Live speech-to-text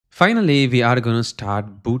Finally, we are going to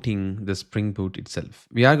start booting the Spring Boot itself.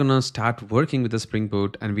 We are going to start working with the Spring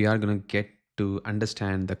Boot, and we are going to get to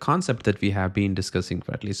understand the concept that we have been discussing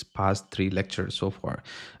for at least past 3 lectures so far.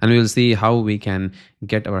 And we will see how we can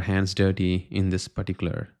get our hands dirty in this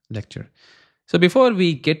particular lecture. So before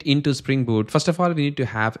we get into Spring Boot, first of all, we need to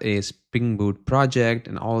have a Spring Boot project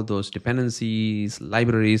and all those dependencies,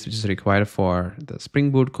 libraries, which is required for the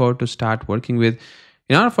Spring Boot code to start working with.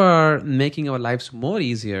 In order for making our lives more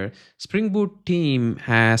easier, Spring Boot team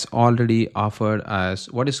has already offered us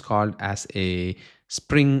what is called as a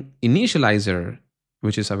Spring Initializr,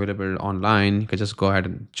 which is available online. You can just go ahead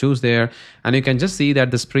and choose there. And you can just see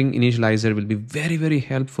that the Spring Initializr will be very, very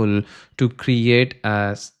helpful to create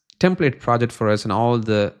a template project for us and all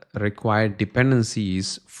the required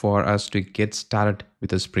dependencies for us to get started with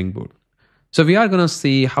the Spring Boot. So we are going to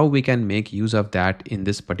see how we can make use of that in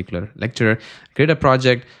this particular lecture, create a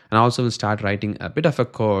project, and also we'll start writing a bit of a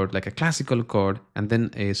code, like a classical code, and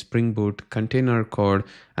then a Spring Boot container code.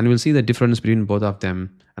 And we'll see the difference between both of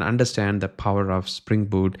them and understand the power of Spring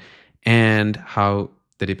Boot and how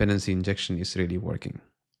the dependency injection is really working.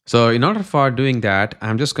 So in order for doing that,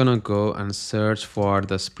 I'm just going to go and search for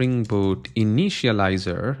the Spring Boot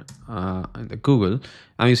Initializr in the Google.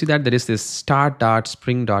 Now you see that there is this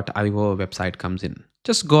start.spring.io website comes in.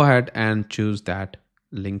 Just go ahead and choose that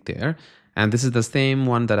link there. And this is the same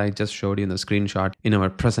one that I just showed you in the screenshot in our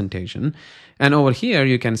presentation. And over here,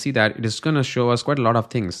 you can see that it is going to show us quite a lot of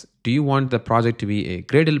things. Do you want the project to be a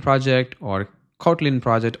Gradle project or Kotlin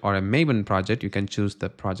project or a Maven project? You can choose the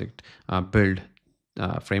project build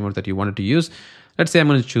framework that you wanted to use. Let's say I'm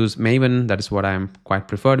going to choose Maven. That is what I'm quite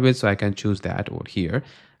preferred with. So I can choose that over here.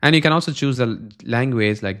 And you can also choose the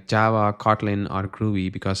language like Java, Kotlin, or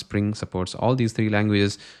Groovy, because Spring supports all these 3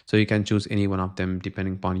 languages. So you can choose any one of them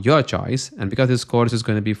depending upon your choice. And because this course is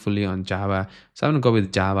going to be fully on Java, so I'm going to go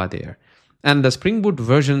with Java there. And the Spring Boot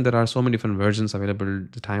version, there are so many different versions available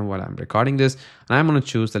at the time while I'm recording this. And I'm going to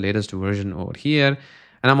choose the latest version over here.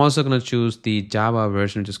 And I'm also going to choose the Java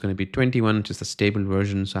version, which is going to be 21, which is the stable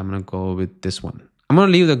version. So I'm going to go with this one. I'm going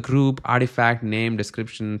to leave the group, artifact, name,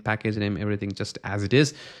 description, package name, everything just as it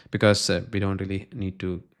is, because we don't really need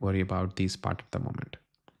to worry about these parts at the moment.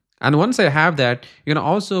 And once I have that, you can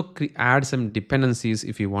also add some dependencies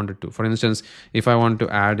if you wanted to. For instance, if I want to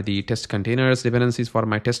add the test containers dependencies for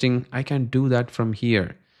my testing, I can do that from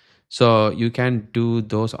here. So you can do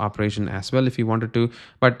those operations as well if you wanted to,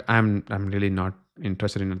 but I'm really not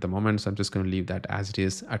interested in at the moment. So I'm just going to leave that as it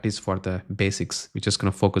is, at least for the basics. We're just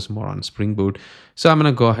going to focus more on Spring Boot. So I'm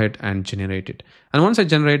going to go ahead and generate it. And once I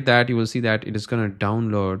generate that, you will see that it is going to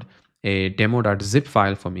download a demo.zip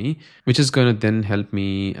file for me, which is going to then help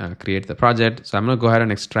me create the project. So I'm going to go ahead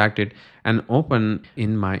and extract it and open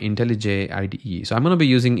in my IntelliJ IDE. So I'm going to be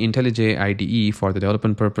using IntelliJ IDE for the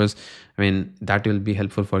development purpose. I mean, that will be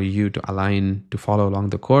helpful for you to align, to follow along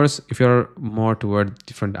the course. If you're more toward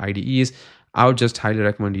different IDEs, I would just highly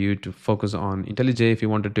recommend you to focus on IntelliJ if you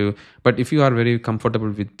wanted to. But if you are very comfortable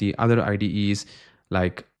with the other IDEs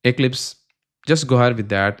like Eclipse, just go ahead with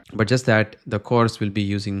that. But just that the course will be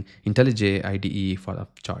using IntelliJ IDE for the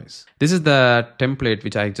choice. This is the template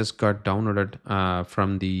which I just got downloaded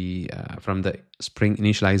from the Spring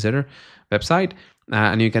Initializr website.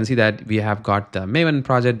 And you can see that we have got the Maven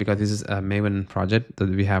project, because this is a Maven project, that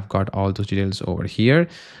we have got all those details over here.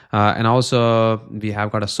 And also we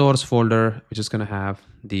have got a source folder, which is going to have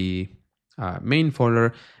the main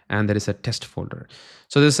folder, and there is a test folder.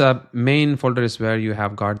 So this main folder is where you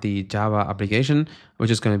have got the Java application,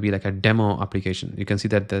 which is going to be like a demo application. You can see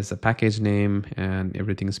that there's a package name and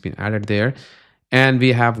everything's been added there. And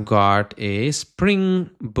we have got a Spring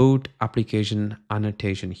Boot application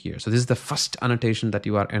annotation here. So this is the first annotation that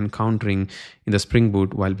you are encountering in the Spring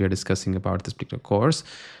Boot while we are discussing about this particular course.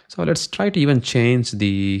 So let's try to even change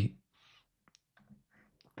the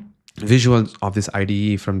visuals of this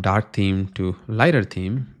IDE from dark theme to lighter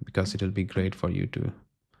theme, because it will be great for you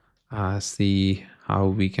to see how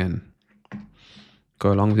we can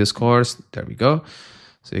go along with this course. There we go.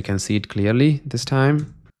 So you can see it clearly this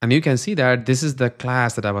time. And you can see that this is the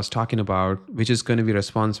class that I was talking about, which is going to be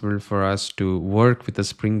responsible for us to work with the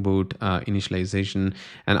Spring Boot initialization,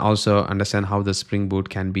 and also understand how the Spring Boot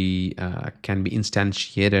can be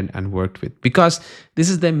instantiated and worked with, because this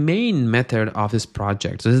is the main method of this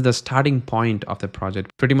project. So this is the starting point of the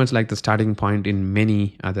project, pretty much like the starting point in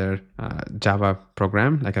many other Java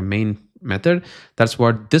program, like a main method. That's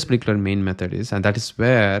what this particular main method is, and that is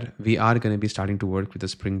where we are going to be starting to work with the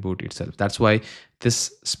Spring Boot itself. That's why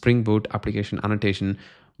this Spring Boot application annotation,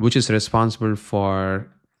 which is responsible for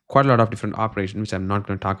quite a lot of different operations, which I'm not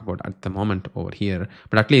going to talk about at the moment over here,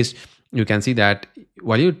 but at least you can see that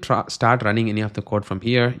while you start running any of the code from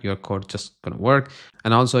here, your code just gonna work.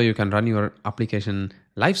 And also you can run your application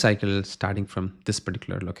lifecycle starting from this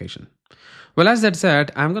particular location. Well, as that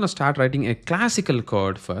said, I'm going to start writing a classical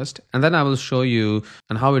code first, and then I will show you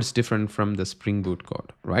and how it's different from the Spring Boot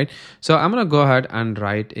code, right? So I'm going to go ahead and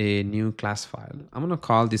write a new class file. I'm going to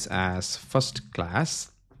call this as first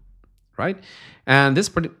class, right? And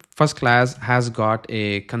this first class has got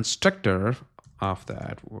a constructor of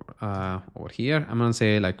that over here. I'm going to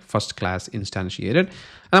say like first class instantiated.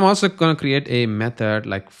 And I'm also going to create a method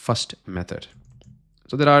like first method.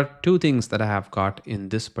 So there are two things that I have got in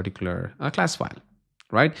this particular class file,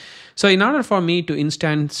 right? So in order for me to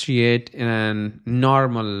instantiate in a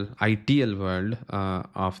normal ideal world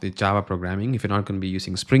of the Java programming, if you're not going to be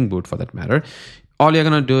using Spring Boot for that matter, all you're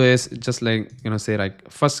going to do is just like, say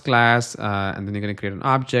like first class, and then you're going to create an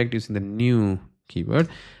object using the new keyword.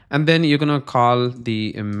 And then you're going to call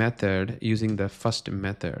the method using the first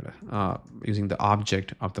method, using the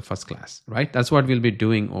object of the first class, right? That's what we'll be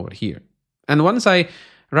doing over here. And once I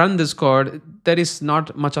run this code, there is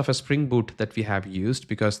not much of a Spring Boot that we have used,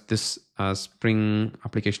 because this Spring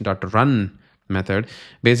application.run method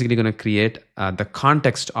basically going to create the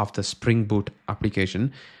context of the Spring Boot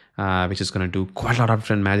application, which is going to do quite a lot of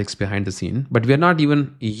different magics behind the scene. But we are not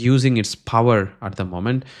even using its power at the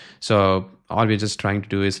moment. So all we're just trying to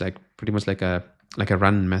do is like pretty much like a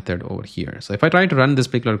run method over here. So if I try to run this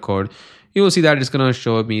particular code, you will see that it's going to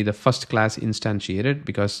show me the first class instantiated,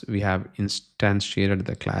 because we have instantiated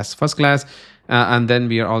the class first class, and then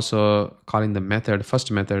we are also calling the method first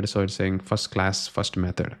method. So it's saying first class first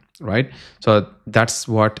method, right? So that's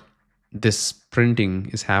what this printing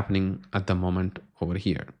is happening at the moment over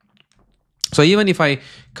here. So even if I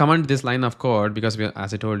comment this line of code, because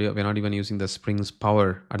as I told you, we're not even using the Spring's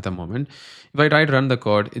power at the moment. If I try to run the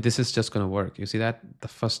code, this is just going to work. You see that the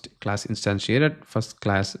first class instantiated, first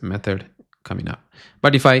class method coming up.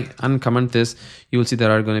 But if I uncomment this, you will see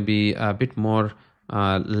there are going to be a bit more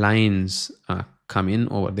lines come in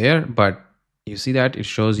over there. But you see that it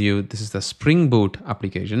shows you this is the Spring Boot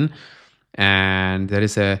application, and there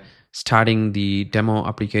is a starting the demo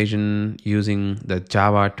application using the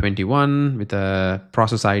Java 21 with a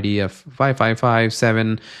process ID of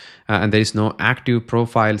 5557, and there is no active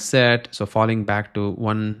profile set. So falling back to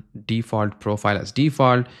one default profile as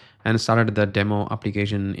default, and started the demo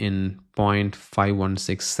application in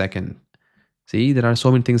 0.516 second. See, there are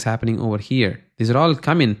so many things happening over here. These are all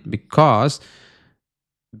coming because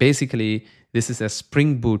basically this is a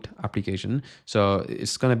Spring Boot application. So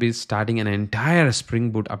it's going to be starting an entire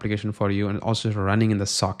Spring Boot application for you, and also running in the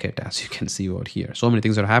socket, as you can see over here. So many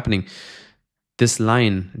things are happening. This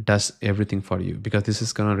line does everything for you, because this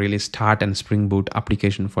is going to really start an Spring Boot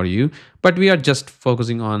application for you. But we are just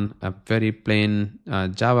focusing on a very plain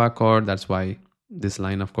Java code. That's why this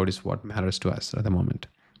line of code is what matters to us at the moment.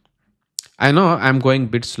 I know I'm going a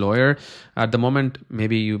bit slower at the moment.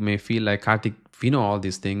 Maybe you may feel like, Karthik, we know all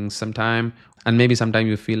these things sometime, and maybe sometime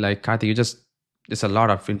you feel like, Karthik, there's a lot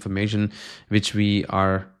of information which we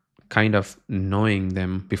are kind of knowing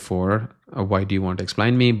them before. Why do you want to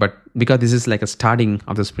explain me? But because this is like a starting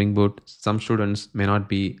of the Spring Boot, some students may not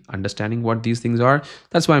be understanding what these things are.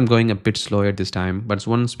 That's why I'm going a bit slower this time. But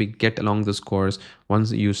once we get along this course,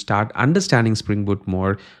 once you start understanding Spring Boot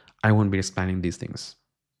more, I won't be explaining these things.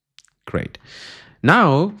 Great.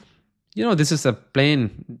 Now, this is a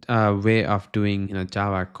plain way of doing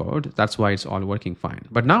Java code. That's why it's all working fine.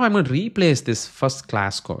 But now I'm going to replace this first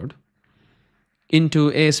class code into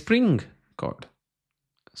a Spring code.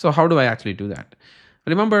 So how do I actually do that?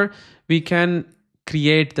 Remember, we can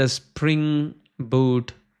create the Spring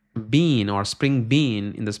Boot bean or Spring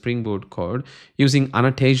bean in the Spring Boot code using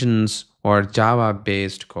annotations or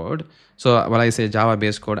Java-based code. So when I say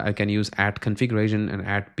Java-based code, I can use @configuration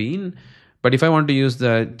and @bean. But if I want to use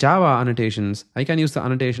the Java annotations, I can use the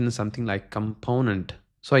annotation something like component.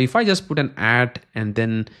 So if I just put an and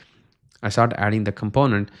then I start adding the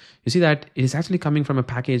component, you see that it is actually coming from a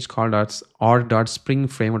package called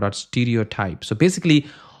 .springframework.stereotype. So basically,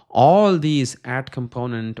 all these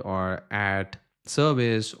component or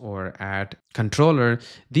service or controller,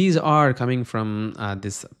 these are coming from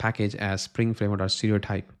this package as Spring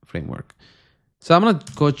Framework.stereotype framework. So I'm going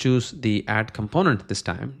to go choose the component this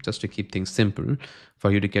time, just to keep things simple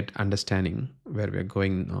for you to get understanding where we're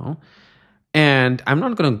going now. And I'm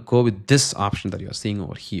not going to go with this option that you're seeing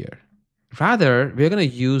over here. Rather, we're going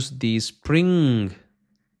to use the Spring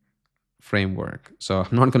framework. So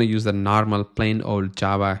I'm not going to use the normal plain old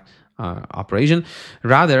Java operation.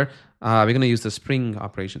 Rather, we're going to use the Spring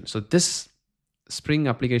operation. So this Spring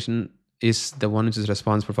application is the one which is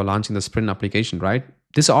responsible for launching the Spring application, right?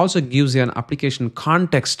 This also gives you an application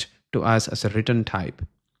context to us as a return type.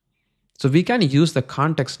 So we can use the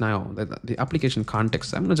context now, the application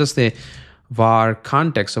context. I'm going to just say var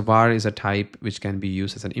context. So var is a type which can be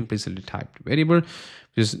used as an implicitly typed variable,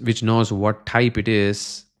 which knows what type it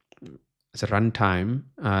is as a runtime,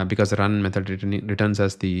 because the run method returns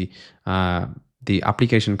us the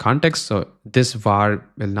application context. So this var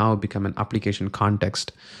will now become an application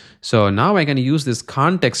context. So now I can use this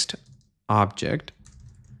context object,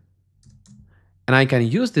 and I can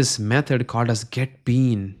use this method called as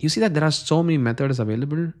getBean. You see that there are so many methods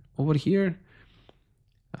available over here.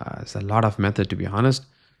 It's a lot of method, to be honest.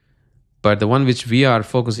 But the one which we are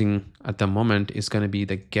focusing at the moment is going to be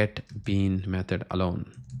the getBean method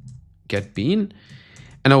alone. GetBean.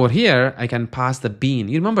 And over here, I can pass the bean.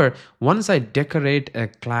 You remember, once I decorate a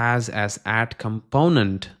class as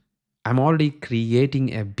 @component, I'm already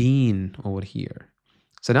creating a bean over here.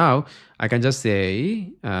 So now I can just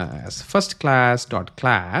say as first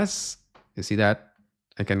class.class. You see that?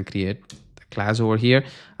 I can create the class over here,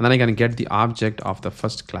 and then I can get the object of the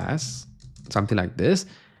first class, something like this.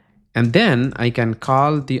 And then I can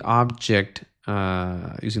call the object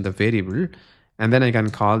using the variable, and then I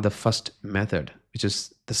can call the first method, which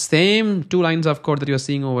is the same 2 lines of code that you're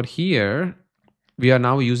seeing over here. We are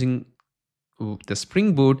now using the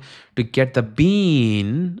Spring Boot to get the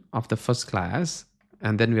bean of the first class,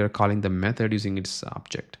 and then we are calling the method using its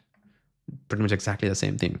object. Pretty much exactly the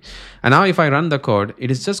same thing. And now if I run the code, it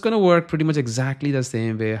is just going to work pretty much exactly the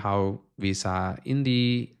same way how we saw in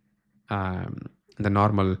the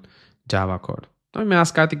normal Java code. Now you may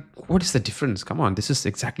ask, Karthik, what is the difference? Come on, this is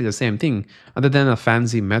exactly the same thing, other than a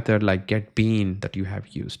fancy method like getBean that you have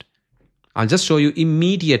used. I'll just show you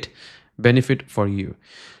immediate benefit for you.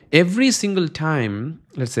 Every single time,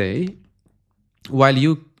 let's say, while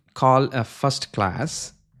you call a first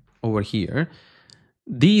class over here,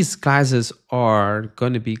 these classes are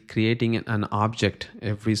going to be creating an object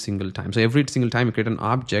every single time. So every single time you create an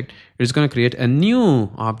object, it's going to create a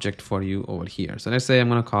new object for you over here. So let's say I'm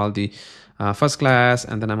going to call the first class,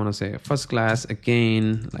 and then I'm going to say first class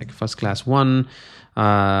again, like first class 1,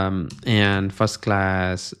 and first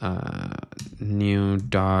class new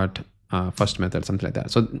dot first method, something like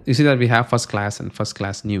that. So you see that we have first class and first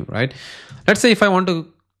class new, right? Let's say if I want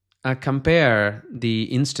to compare the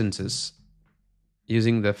instances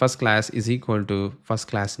using the first class is equal to first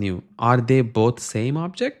class new, are they both same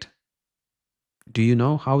object? Do you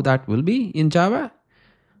know how that will be in Java?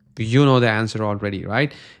 You know the answer already,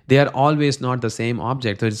 right? They are always not the same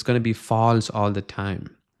object, so it's going to be false all the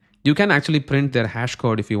time. You can actually print their hash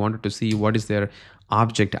code if you wanted to see what is their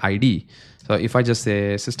object ID. So if I just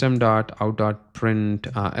say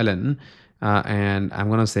system.out.println, and I'm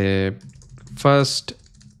going to say first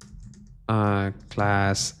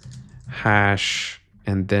class hash,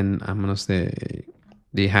 and then I'm going to say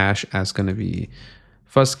the hash as going to be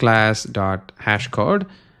first class dot hash code.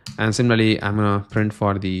 And similarly, I'm going to print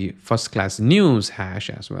for the first class news hash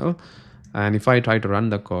as well. And if I try to run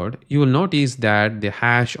the code, you will notice that the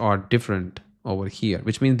hash are different over here,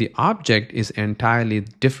 which means the object is entirely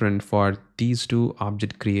different for these 2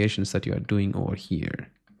 object creations that you are doing over here,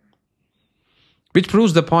 which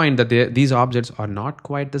proves the point that these objects are not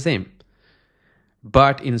quite the same.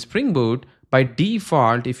 But in Spring Boot, by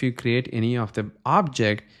default, if you create any of the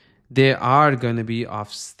object, they are going to be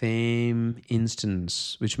of same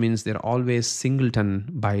instance, which means they're always singleton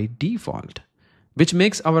by default, which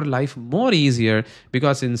makes our life more easier,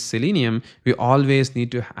 because in Selenium, we always need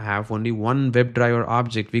to have only one WebDriver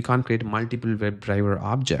object. We can't create multiple WebDriver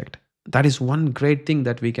object. That is one great thing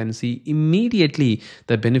that we can see immediately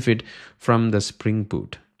the benefit from the Spring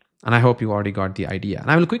Boot. And I hope you already got the idea.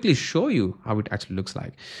 And I will quickly show you how it actually looks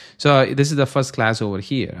like. So this is the first class over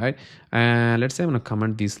here, right? And let's say I'm going to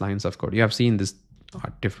comment these lines of code. You have seen this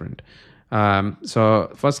are different.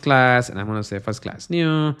 So first class, and I'm going to say first class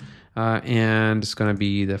new, and it's going to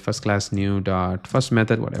be the first class new dot first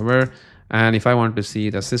method, whatever. And if I want to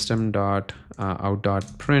see the system dot out dot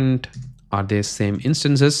print, are they same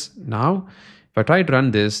instances? Now, if I try to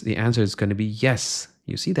run this, the answer is going to be yes.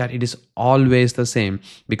 You see that it is always the same,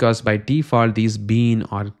 because by default, these bean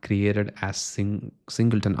are created as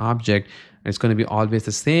singleton object. And it's going to be always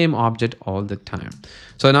the same object all the time.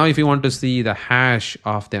 So now if you want to see the hash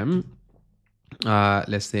of them,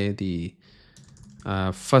 let's say the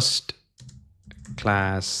first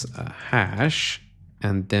class hash,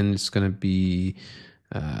 and then it's going to be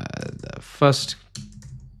the first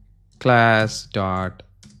class dot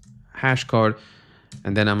hash code.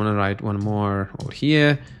 And then I'm going to write one more over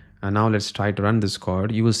here. And now let's try to run this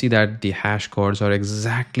code. You will see that the hash codes are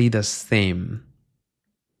exactly the same,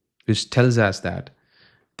 which tells us that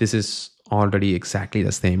this is already exactly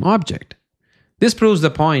the same object. This proves the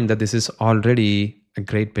point that this is already a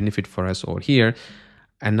great benefit for us over here.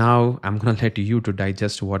 And now I'm going to let you to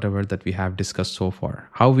digest whatever that we have discussed so far.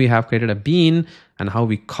 How we have created a bean and how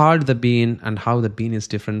we called the bean and how the bean is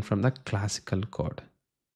different from the classical code.